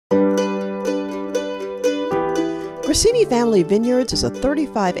Grassini Family Vineyards is a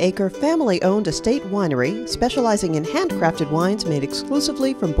 35-acre family-owned estate winery specializing in handcrafted wines made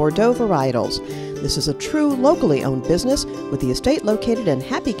exclusively from Bordeaux varietals. This is a true locally owned business with the estate located in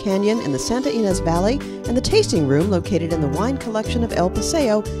Happy Canyon in the Santa Ynez Valley and the tasting room located in the wine collection of El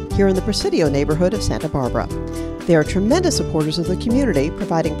Paseo here in the Presidio neighborhood of Santa Barbara. They are tremendous supporters of the community,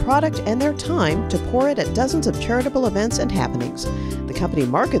 providing product and their time to pour it at dozens of charitable events and happenings. The company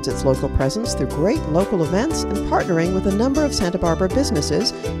markets its local presence through great local events and partnering with a number of Santa Barbara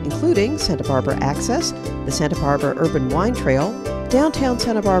businesses, including Santa Barbara Access, the Santa Barbara Urban Wine Trail, Downtown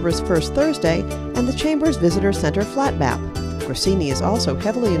Santa Barbara's First Thursday, and the Chamber's Visitor Center Flat Map. Grassini is also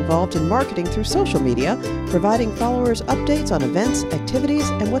heavily involved in marketing through social media, providing followers updates on events, activities,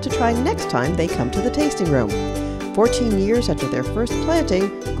 and what to try next time they come to the tasting room. 14 years after their first planting,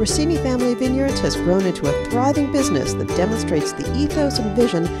 Grassini Family Vineyards has grown into a thriving business that demonstrates the ethos and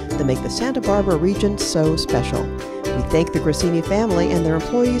vision that make the Santa Barbara region so special. We thank the Grassini family and their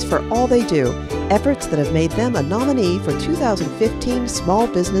employees for all they do, efforts that have made them a nominee for 2015 Small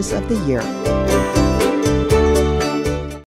Business of the Year.